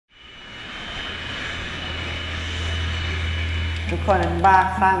ทุกคนบ้า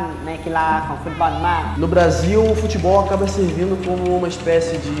คลั่งในกีฬาของฟุตบอลมาก No Brasil, o futebol acaba servindo como uma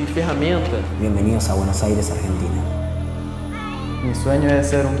espécie de ferramenta. Bienvenidos a Buenos Aires, Argentina. Mi sueño es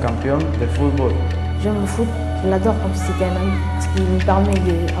ser un campeón de fútbol. J'aime le foot, je l'adore comme si c'était un ami, parce qu'il me permet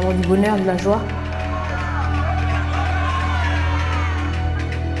d'avoir du bonheur, de la joie.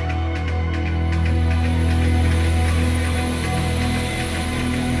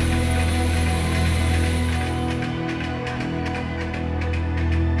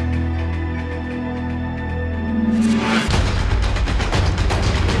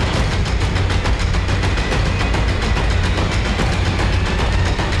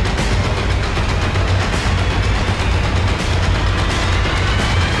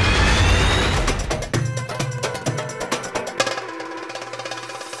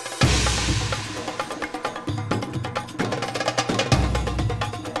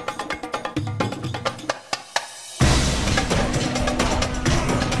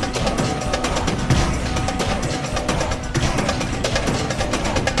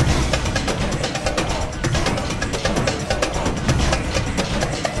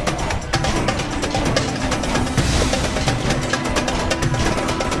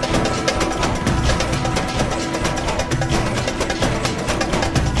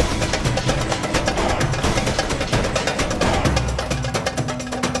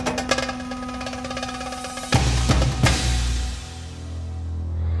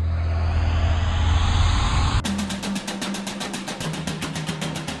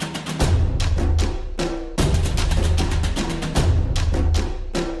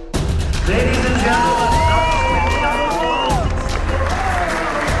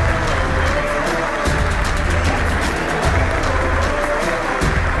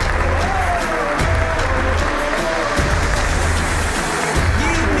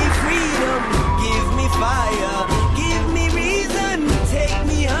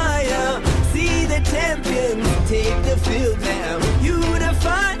 Take the field now,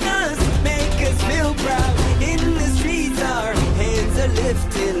 unify us, make us feel proud. In the streets our hands are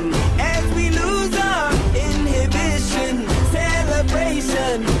lifting as we lose our inhibition.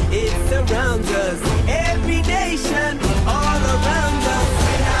 Celebration, it surrounds us, every nation, all around us.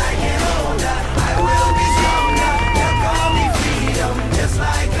 When I get older, I will be stronger. They'll call me freedom, just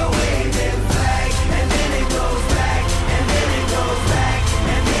like a waving flag. And then it goes back, and then it goes back,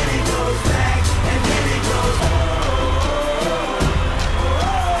 and then it goes back, and then it goes back.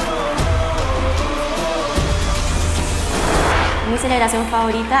 Mi celebración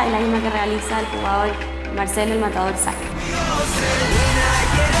favorita es la misma que realiza el jugador Marcelo el Matador Sá.